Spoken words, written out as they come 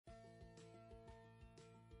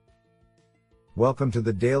Welcome to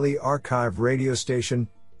the Daily Archive radio station,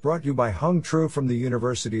 brought to you by Hung Tru from the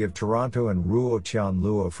University of Toronto and Ruo Tian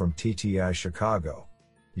Luo from TTI Chicago.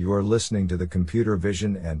 You are listening to the Computer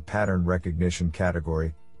Vision and Pattern Recognition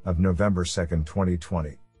category of November 2,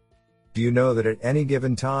 2020. Do you know that at any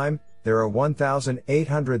given time, there are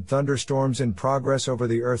 1,800 thunderstorms in progress over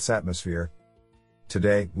the Earth's atmosphere?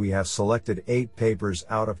 Today, we have selected 8 papers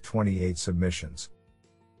out of 28 submissions.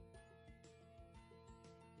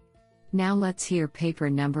 Now let's hear paper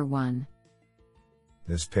number 1.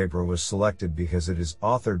 This paper was selected because it is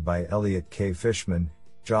authored by Elliot K. Fishman,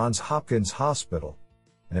 Johns Hopkins Hospital,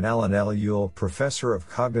 and Alan L. Ewell, Professor of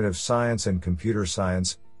Cognitive Science and Computer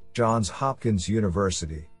Science, Johns Hopkins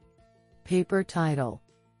University. Paper title: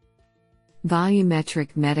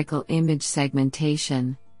 Volumetric Medical Image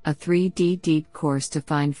Segmentation, a 3D Deep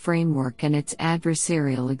Course-Defined Framework and its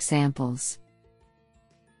Adversarial Examples.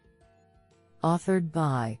 Authored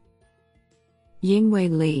by Yingwei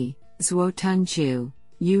Li, Zuotun Zhu,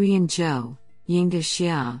 Yuyan Zhou, Yingde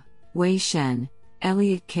Xia, Wei Shen,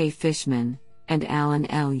 Elliot K. Fishman, and Alan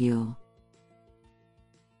L. Ewell.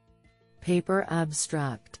 Paper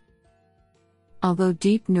abstract: Although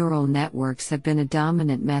deep neural networks have been a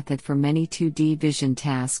dominant method for many 2D vision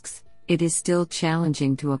tasks, it is still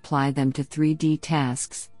challenging to apply them to 3D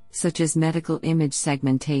tasks, such as medical image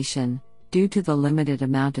segmentation, due to the limited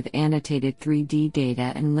amount of annotated 3D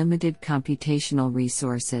data and limited computational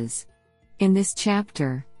resources. In this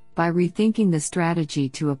chapter, by rethinking the strategy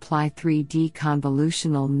to apply 3D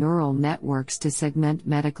convolutional neural networks to segment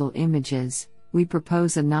medical images, we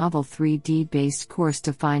propose a novel 3D-based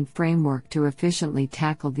course-defined framework to efficiently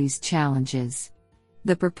tackle these challenges.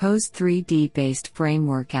 The proposed 3D-based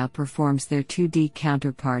framework outperforms their 2D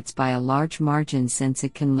counterparts by a large margin since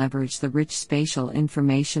it can leverage the rich spatial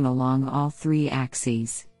information along all 3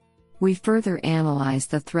 axes. We further analyze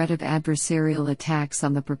the threat of adversarial attacks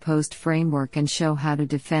on the proposed framework and show how to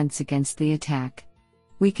defend against the attack.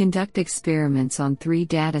 We conduct experiments on 3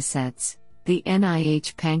 datasets: the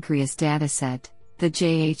NIH Pancreas dataset, the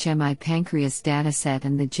JHMI Pancreas dataset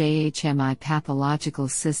and the JHMI Pathological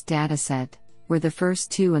Cyst dataset, where the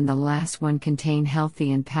first 2 and the last one contain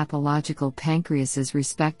healthy and pathological pancreases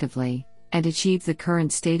respectively, and achieve the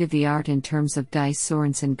current state-of-the-art in terms of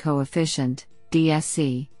Dice-Sorensen coefficient,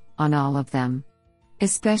 DSC, on all of them.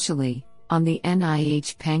 Especially, on the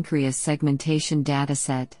NIH Pancreas segmentation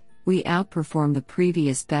dataset, we outperform the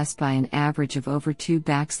previous best by an average of over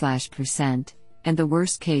 2%, and the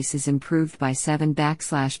worst case is improved by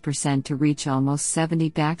 7% to reach almost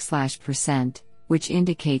 70%, which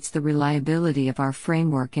indicates the reliability of our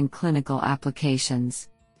framework in clinical applications.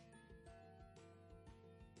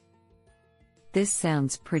 This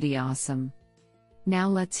sounds pretty awesome. Now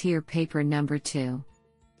let's hear paper number 2.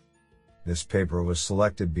 This paper was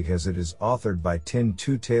selected because it is authored by Tin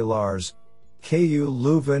Tutelars, KU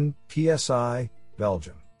Leuven, PSI,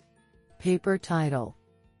 Belgium. Paper title: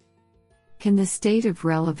 Can the state of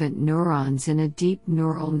relevant neurons in a deep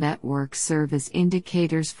neural network serve as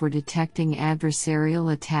indicators for detecting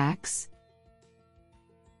adversarial attacks?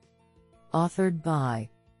 Authored by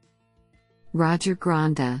Roger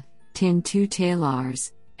Granda, Tin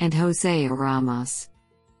Tutelars, and Jose Ramos.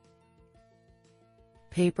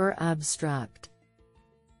 Paper abstract: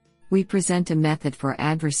 We present a method for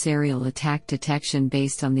adversarial attack detection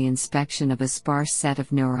based on the inspection of a sparse set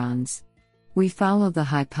of neurons. We follow the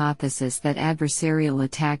hypothesis that adversarial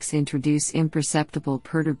attacks introduce imperceptible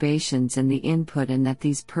perturbations in the input and that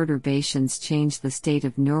these perturbations change the state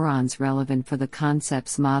of neurons relevant for the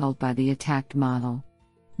concepts modeled by the attacked model.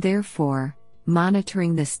 Therefore,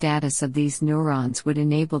 monitoring the status of these neurons would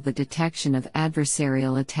enable the detection of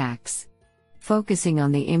adversarial attacks. Focusing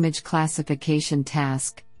on the image classification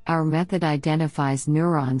task, our method identifies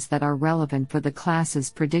neurons that are relevant for the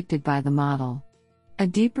classes predicted by the model. A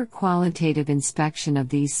deeper qualitative inspection of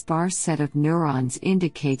these sparse set of neurons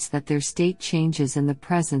indicates that their state changes in the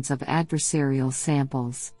presence of adversarial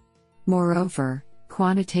samples. Moreover,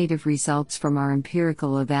 quantitative results from our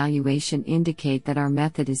empirical evaluation indicate that our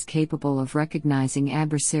method is capable of recognizing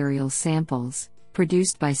adversarial samples,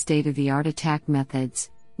 produced by state-of-the-art attack methods,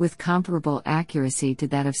 with comparable accuracy to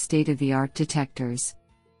that of state-of-the-art detectors.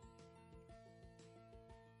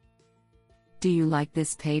 Do you like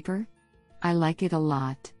this paper? I like it a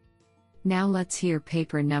lot. Now let's hear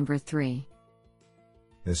paper number 3.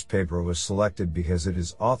 This paper was selected because it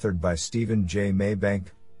is authored by Stephen J. Maybank,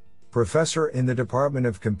 Professor in the Department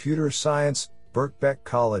of Computer Science, Birkbeck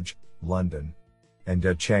College, London, and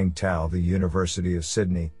Cheng Tao, the University of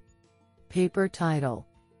Sydney. Paper title: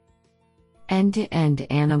 End-to-End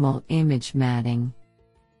Animal Image Matting.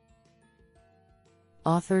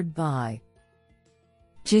 Authored by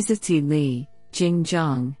Jizici Li, Jing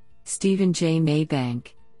Zhang, Stephen J.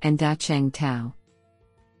 Maybank, and Dacheng Tao.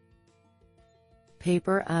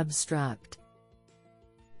 Paper abstract.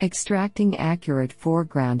 Extracting accurate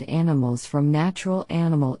foreground animals from natural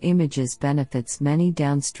animal images benefits many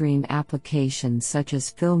downstream applications such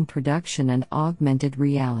as film production and augmented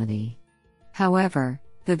reality. However,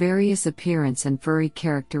 the various appearance and furry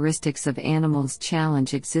characteristics of animals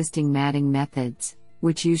challenge existing matting methods,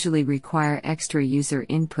 which usually require extra user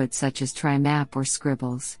input such as TriMap or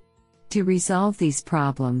Scribbles. To resolve these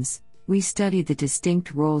problems, we study the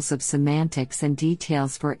distinct roles of semantics and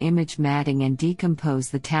details for image matting and decompose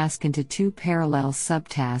the task into two parallel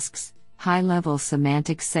subtasks: high-level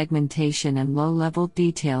semantic segmentation and low-level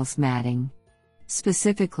details matting.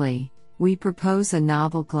 Specifically, we propose a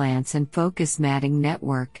novel glance and focus matting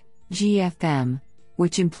network, GFM,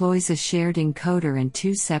 which employs a shared encoder and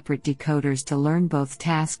two separate decoders to learn both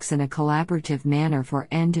tasks in a collaborative manner for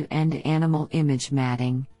end-to-end animal image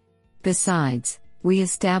matting. Besides, we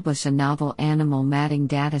establish a novel animal matting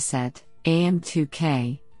dataset,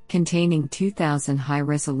 AM2K, containing 2,000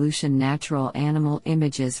 high-resolution natural animal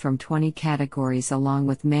images from 20 categories along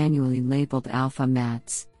with manually labeled alpha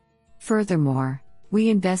mats. Furthermore, we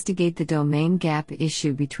investigate the domain gap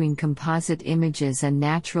issue between composite images and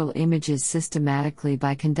natural images systematically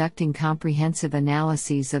by conducting comprehensive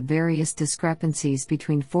analyses of various discrepancies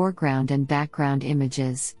between foreground and background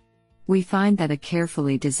images. We find that a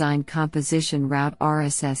carefully designed composition route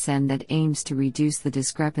RSSN that aims to reduce the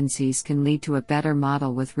discrepancies can lead to a better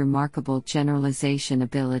model with remarkable generalization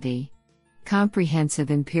ability. Comprehensive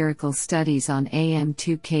empirical studies on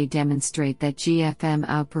AM2K demonstrate that GFM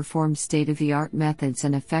outperforms state-of-the-art methods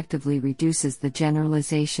and effectively reduces the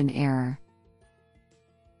generalization error.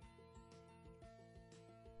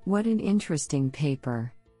 What an interesting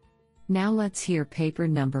paper! Now let's hear paper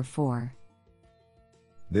number 4.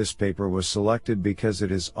 This paper was selected because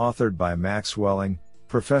it is authored by Max Welling,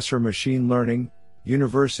 Professor Machine Learning,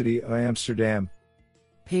 University of Amsterdam.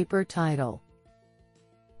 Paper title: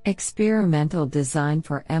 Experimental Design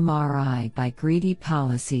for MRI by Greedy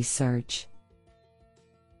Policy Search.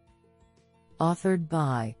 Authored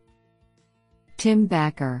by Tim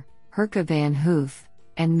Bakker, Herke van Hoof,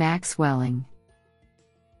 and Max Welling.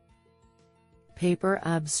 Paper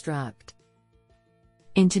abstract.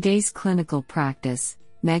 In today's clinical practice,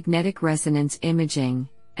 magnetic resonance imaging,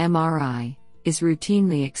 MRI, is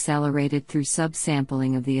routinely accelerated through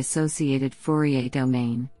subsampling of the associated Fourier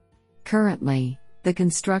domain. Currently, the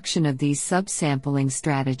construction of these subsampling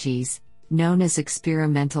strategies, known as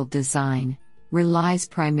experimental design, relies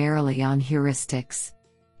primarily on heuristics.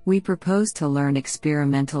 We propose to learn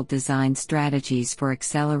experimental design strategies for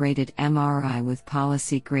accelerated MRI with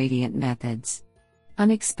policy gradient methods.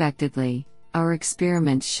 Unexpectedly, our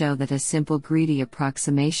experiments show that a simple greedy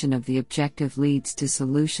approximation of the objective leads to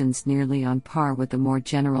solutions nearly on par with the more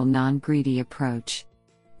general non-greedy approach.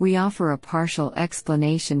 We offer a partial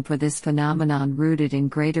explanation for this phenomenon rooted in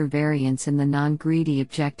greater variance in the non-greedy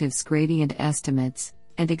objectives' gradient estimates,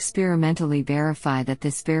 and experimentally verify that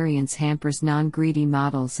this variance hampers non-greedy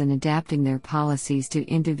models in adapting their policies to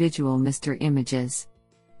individual MR images.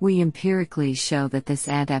 We empirically show that this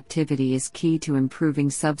adaptivity is key to improving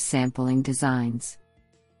subsampling designs.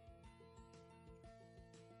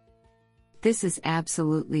 This is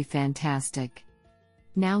absolutely fantastic.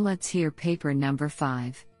 Now let's hear paper number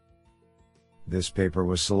 5. This paper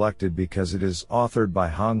was selected because it is authored by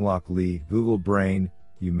Honglok Lee, Google Brain,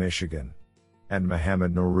 U Michigan, and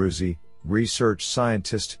Mohammad Norouzi, research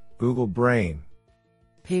scientist, Google Brain.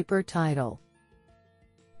 Paper title: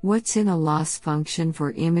 What's in a loss function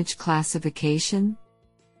for image classification?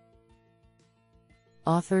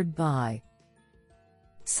 Authored by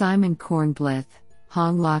Simon Kornblith,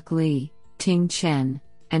 Honglok Lee, Ting Chen,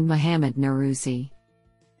 and Mohammad Norouzi.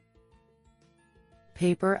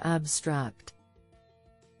 Paper abstract.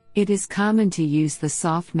 It is common to use the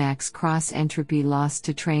softmax cross-entropy loss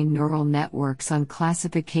to train neural networks on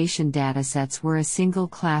classification datasets where a single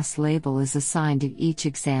class label is assigned to each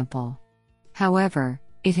example. However,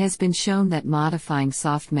 it has been shown that modifying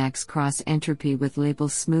softmax cross-entropy with label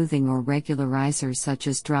smoothing or regularizers such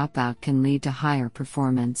as dropout can lead to higher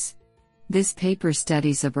performance. This paper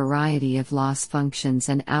studies a variety of loss functions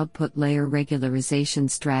and output layer regularization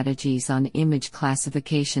strategies on image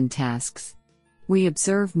classification tasks. We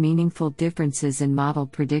observe meaningful differences in model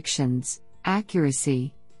predictions,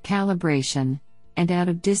 accuracy, calibration, and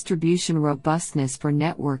out-of-distribution robustness for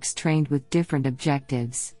networks trained with different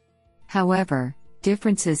objectives. However,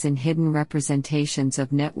 differences in hidden representations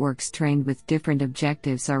of networks trained with different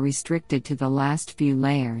objectives are restricted to the last few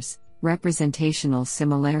layers, Representational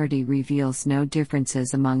similarity reveals no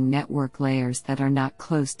differences among network layers that are not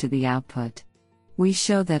close to the output. We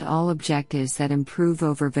show that all objectives that improve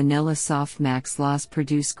over vanilla softmax loss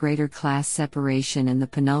produce greater class separation in the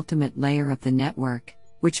penultimate layer of the network,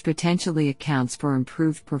 which potentially accounts for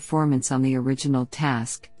improved performance on the original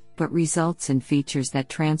task, but results in features that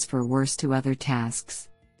transfer worse to other tasks.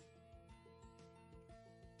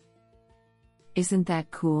 Isn't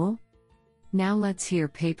that cool? Now let's hear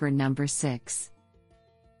paper number 6.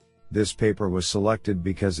 This paper was selected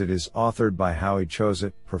because it is authored by Howie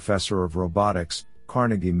Choset, Professor of Robotics,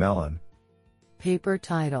 Carnegie Mellon. Paper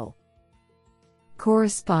title: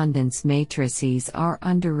 Correspondence matrices are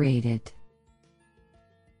underrated.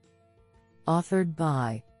 Authored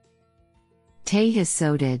by Tejas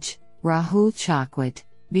Sodij, Rahul Chakwat,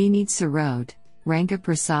 Vineet Sarode,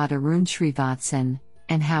 Rangaprasad Arun Srivatsan,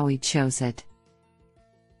 and Howie Choset.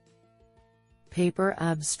 Paper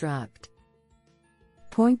abstract: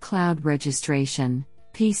 Point cloud registration,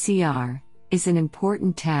 PCR, is an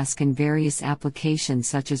important task in various applications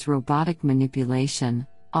such as robotic manipulation,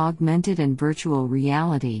 augmented and virtual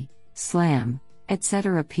reality, SLAM,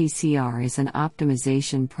 etc. PCR is an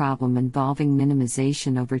optimization problem involving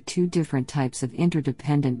minimization over two different types of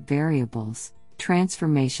interdependent variables,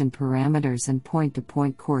 transformation parameters and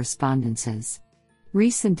point-to-point correspondences.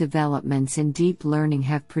 Recent developments in deep learning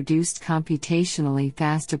have produced computationally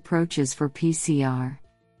fast approaches for PCR.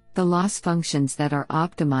 The loss functions that are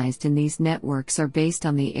optimized in these networks are based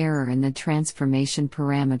on the error in the transformation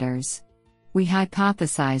parameters. We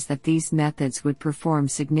hypothesize that these methods would perform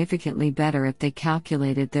significantly better if they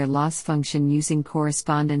calculated their loss function using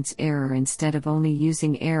correspondence error instead of only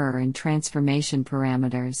using error in transformation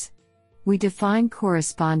parameters. We define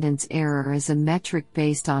correspondence error as a metric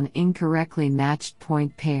based on incorrectly matched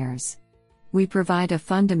point pairs. We provide a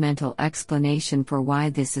fundamental explanation for why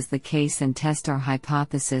this is the case and test our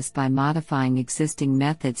hypothesis by modifying existing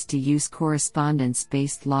methods to use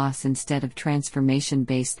correspondence-based loss instead of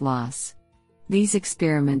transformation-based loss. These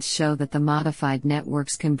experiments show that the modified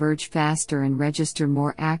networks converge faster and register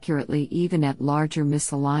more accurately even at larger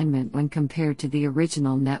misalignment when compared to the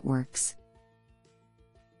original networks.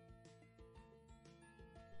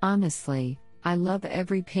 Honestly, I love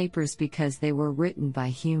every papers because they were written by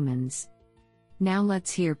humans. Now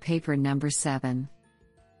let's hear paper number 7.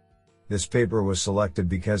 This paper was selected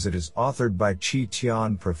because it is authored by Chi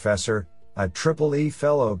Tian, Professor, a EEE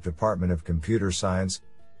Fellow, Department of Computer Science,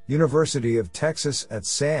 University of Texas at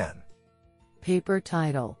San. Paper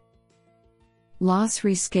title: Loss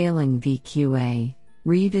Rescaling VQA,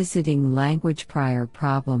 Revisiting Language Prior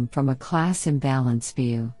Problem from a Class Imbalance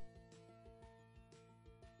View.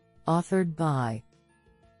 Authored by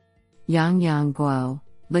Yangyang Guo,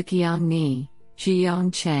 Liqiang Ni,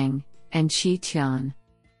 Zhiyong Cheng, and Chi Tian.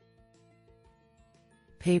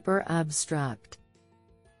 Paper abstract: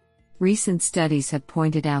 Recent studies have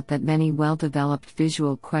pointed out that many well-developed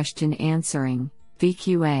visual question answering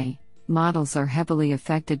 (VQA) models are heavily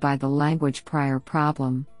affected by the language prior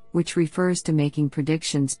problem, which refers to making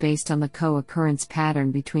predictions based on the co-occurrence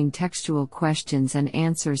pattern between textual questions and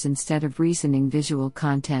answers instead of reasoning visual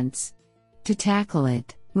contents. To tackle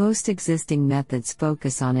it, most existing methods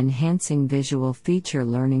focus on enhancing visual feature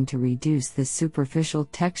learning to reduce the superficial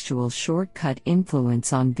textual shortcut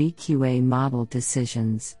influence on VQA model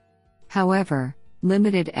decisions. However,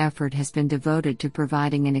 limited effort has been devoted to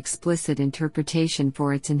providing an explicit interpretation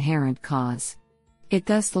for its inherent cause. It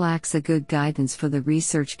thus lacks a good guidance for the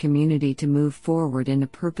research community to move forward in a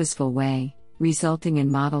purposeful way, resulting in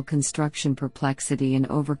model construction perplexity in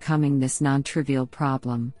overcoming this non-trivial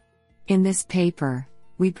problem. In this paper,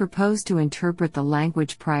 we propose to interpret the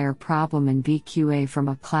language prior problem in VQA from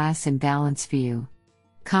a class imbalance view.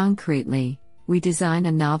 Concretely, we design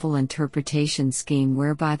a novel interpretation scheme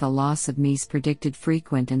whereby the loss of Mies predicted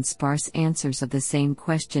frequent and sparse answers of the same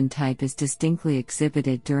question type is distinctly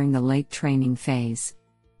exhibited during the late training phase.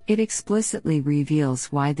 It explicitly reveals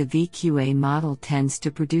why the VQA model tends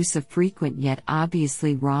to produce a frequent yet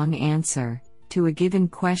obviously wrong answer to a given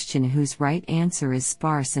question whose right answer is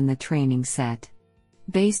sparse in the training set.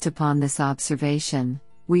 Based upon this observation,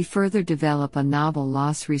 we further develop a novel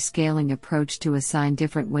loss rescaling approach to assign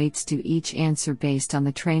different weights to each answer based on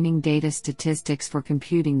the training data statistics for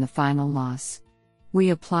computing the final loss.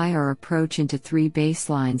 We apply our approach into 3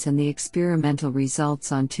 baselines, and the experimental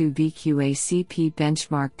results on 2 VQA-CP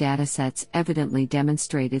benchmark datasets evidently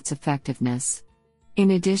demonstrate its effectiveness.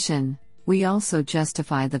 In addition, we also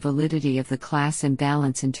justify the validity of the class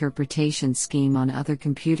imbalance interpretation scheme on other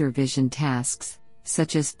computer vision tasks,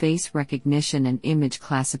 such as face recognition and image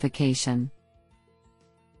classification.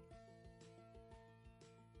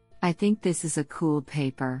 I think this is a cool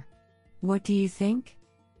paper. What do you think?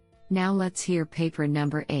 Now let's hear paper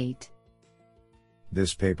number 8.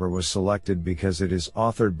 This paper was selected because it is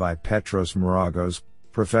authored by Petros Moragos,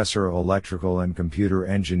 Professor of Electrical and Computer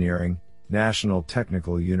Engineering, National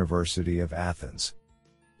Technical University of Athens.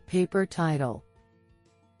 Paper title: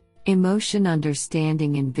 Emotion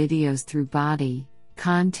Understanding in Videos Through Body,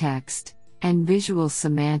 Context, and Visual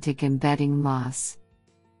Semantic Embedding Loss.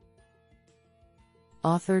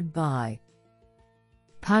 Authored by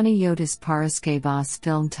Panayotis Paraskevos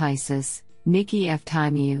Filmtisis, Nikki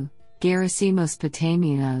Eftimiou, Gerasimos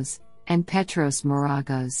Potaminos, and Petros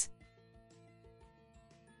Moragos.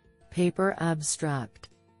 Paper abstract: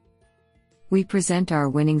 We present our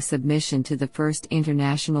winning submission to the first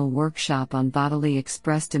International Workshop on Bodily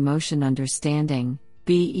Expressed Emotion Understanding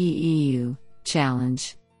 (BEEU)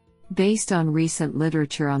 Challenge. Based on recent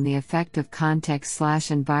literature on the effect of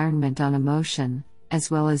context/environment on emotion, as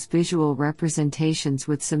well as visual representations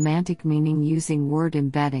with semantic meaning using word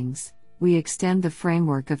embeddings, we extend the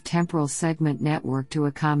framework of temporal segment network to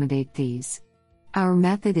accommodate these. Our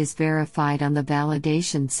method is verified on the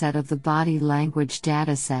validation set of the Body Language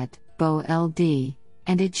Dataset, BOLD,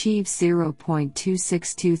 and achieves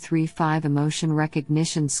 0.26235 emotion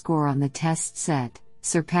recognition score on the test set,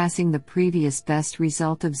 surpassing the previous best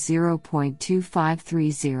result of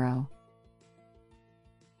 0.2530.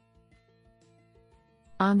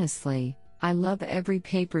 Honestly, I love every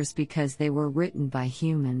papers because they were written by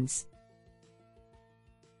humans.